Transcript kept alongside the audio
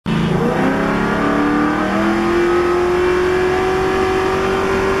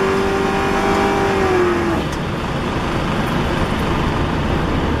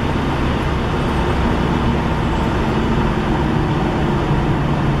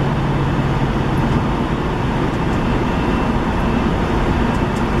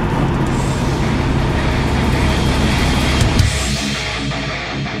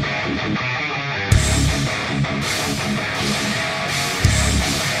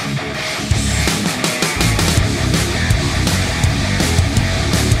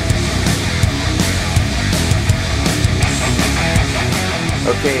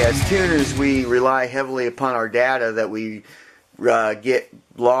Okay, as tuners, we rely heavily upon our data that we get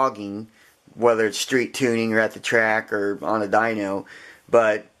logging, whether it's street tuning or at the track or on a dyno.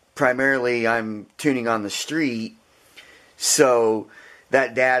 But primarily, I'm tuning on the street, so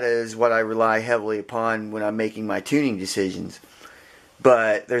that data is what I rely heavily upon when I'm making my tuning decisions.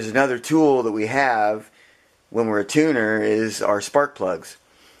 But there's another tool that we have when we're a tuner is our spark plugs.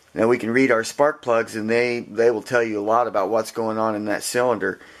 Now we can read our spark plugs and they will tell you a lot about what's going on in that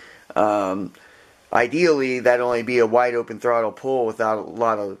cylinder. Ideally, that'd only be a wide open throttle pull without a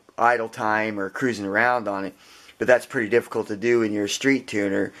lot of idle time or cruising around on it. But that's pretty difficult to do when you're a street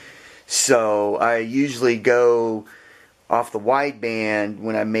tuner. So I usually go off the wideband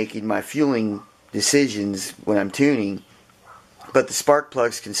when I'm making my fueling decisions when I'm tuning. But the spark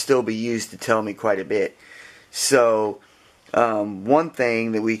plugs can still be used to tell me quite a bit. So one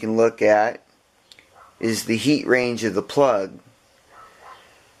thing that we can look at is the heat range of the plug.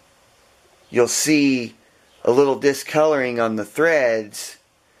 You'll see a little discoloring on the threads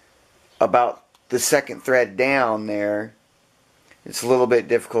about the second thread down there. It's a little bit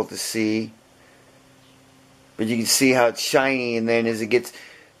difficult to see, but you can see how it's shiny, and then as it gets,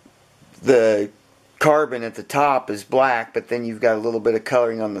 the carbon at the top is black, but then you've got a little bit of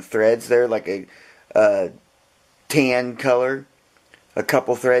coloring on the threads there, like a tan color a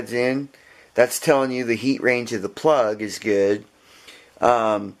couple threads in. That's telling you the heat range of the plug is good.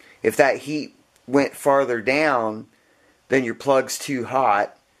 If that heat went farther down, then your plug's too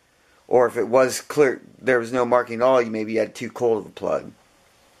hot, or if it was clear, there was no marking at all, you maybe had too cold of a plug.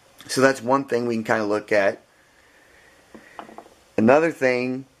 So that's one thing we can kind of look at. Another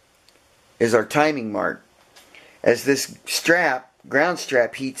thing is our timing mark. As this strap, ground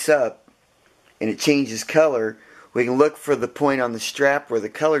strap, heats up and it changes color, we can look for the point on the strap where the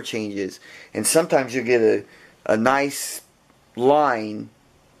color changes, and sometimes you'll get a nice line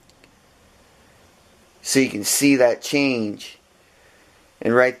so you can see that change.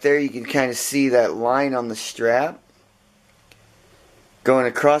 And right there you can kind of see that line on the strap going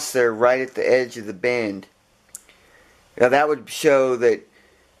across there right at the edge of the bend. Now that would show that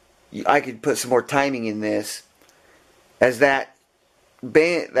I could put some more timing in this. As that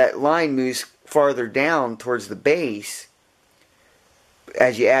line moves farther down towards the base,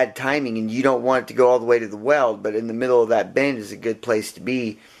 as you add timing, and you don't want it to go all the way to the weld, but in the middle of that bend is a good place to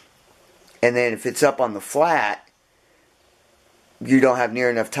be. And then if it's up on the flat, you don't have near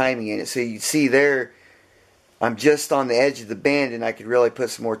enough timing in it. So you see there, I'm just on the edge of the bend, and I could really put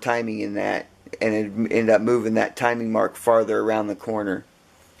some more timing in that, and it end up moving that timing mark farther around the corner.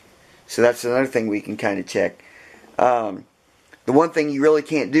 So that's another thing we can kind of check. The one thing you really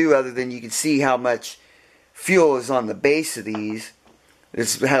can't do, other than you can see how much fuel is on the base of these,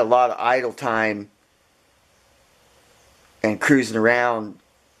 it's had a lot of idle time and cruising around.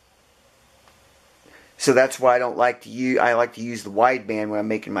 So that's why I don't like to use. I like to use the wideband when I'm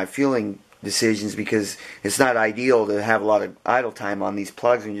making my fueling decisions, because it's not ideal to have a lot of idle time on these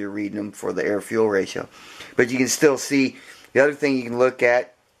plugs when you're reading them for the air-fuel ratio. But you can still see. The other thing you can look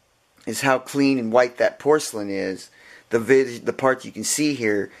at is how clean and white that porcelain is. The part you can see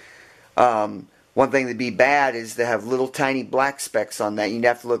here. One thing that'd be bad is to have little tiny black specks on that. You'd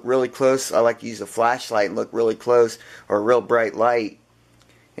have to look really close. I like to use a flashlight and look really close, or a real bright light,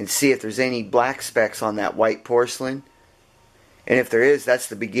 and see if there's any black specks on that white porcelain. And if there is, that's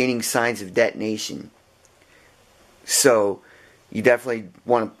the beginning signs of detonation. So you definitely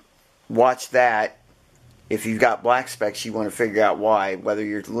want to watch that. If you've got black specks, you want to figure out why. Whether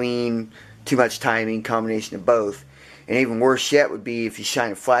you're lean, too much timing, combination of both. And even worse yet would be if you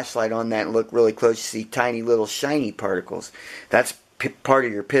shine a flashlight on that and look really close, you see tiny little shiny particles. That's part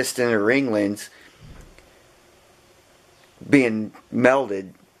of your piston or ring lens being melded,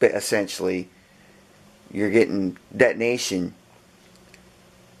 essentially. You're getting detonation.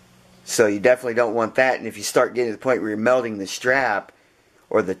 So you definitely don't want that. And if you start getting to the point where you're melting the strap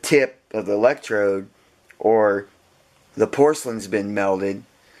or the tip of the electrode, or the porcelain's been melted,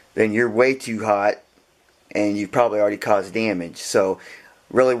 then you're way too hot and you've probably already caused damage. So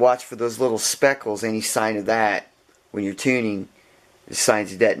really watch for those little speckles, any sign of that when you're tuning, the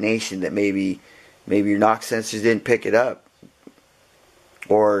signs of detonation that maybe your knock sensors didn't pick it up,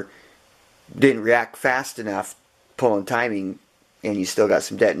 or didn't react fast enough pulling timing, and you still got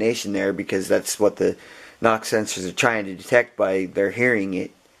some detonation there, because that's what the knock sensors are trying to detect by their hearing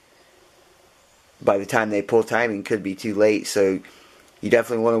it. By the time they pull timing, it could be too late. So you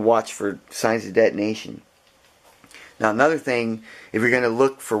definitely want to watch for signs of detonation. Now another thing, if you're going to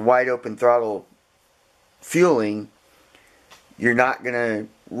look for wide open throttle fueling, you're not going to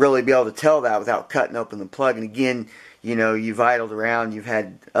really be able to tell that without cutting open the plug. And again, you know, you've idled around, you've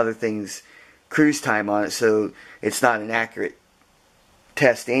had other things cruise time on it, so it's not an accurate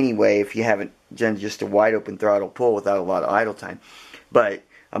test anyway if you haven't done just a wide open throttle pull without a lot of idle time. But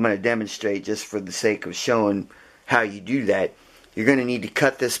I'm going to demonstrate just for the sake of showing how you do that. You're going to need to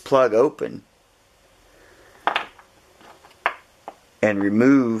cut this plug open and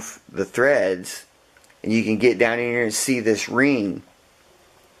remove the threads, and you can get down in here and see this ring.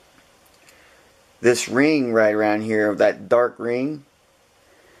 This ring right around here, that dark ring,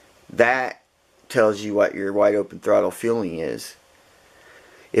 that tells you what your wide open throttle fueling is.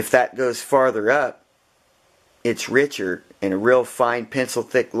 If that goes farther up, it's richer, and a real fine pencil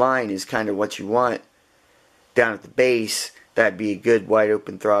thick line is kind of what you want. Down at the base, that'd be a good wide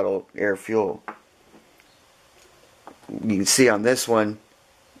open throttle air fuel. You can see on this one,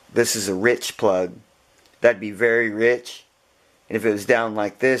 this is a rich plug. That'd be very rich. And if it was down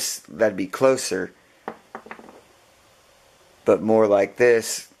like this, that'd be closer. But more like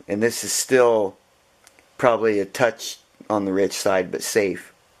this, and this is still probably a touch on the rich side, but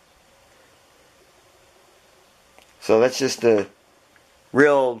safe. So that's just a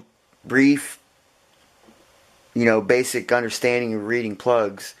real brief, you know, basic understanding of reading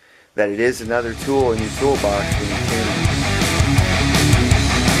plugs, that it is another tool in your toolbox.